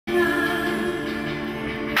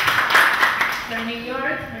from New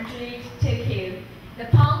York, Madrid, Tokyo, the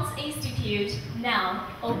Pond's Institute now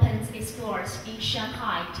opens its doors in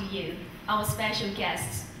Shanghai to you, our special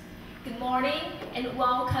guests. Good morning and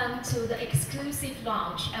welcome to the exclusive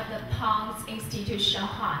launch of the Pond's Institute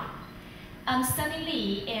Shanghai. I'm Sunny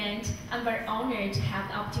Lee and I'm very honored to have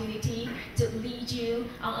the opportunity to lead you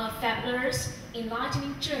on a fabulous,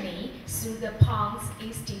 enlightening journey through the Pond's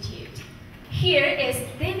Institute. Here is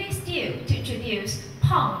David Steele to introduce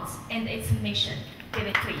Pond's and its mission.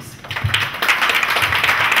 David, please.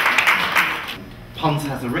 Pond's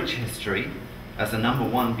has a rich history as a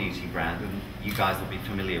 #1 beauty brand, and you guys will be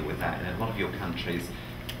familiar with that. In a lot of your countries,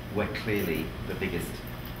 we're clearly the biggest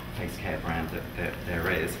face care brand that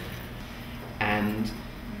there is. And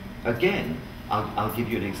again, I'll give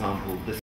you an example. This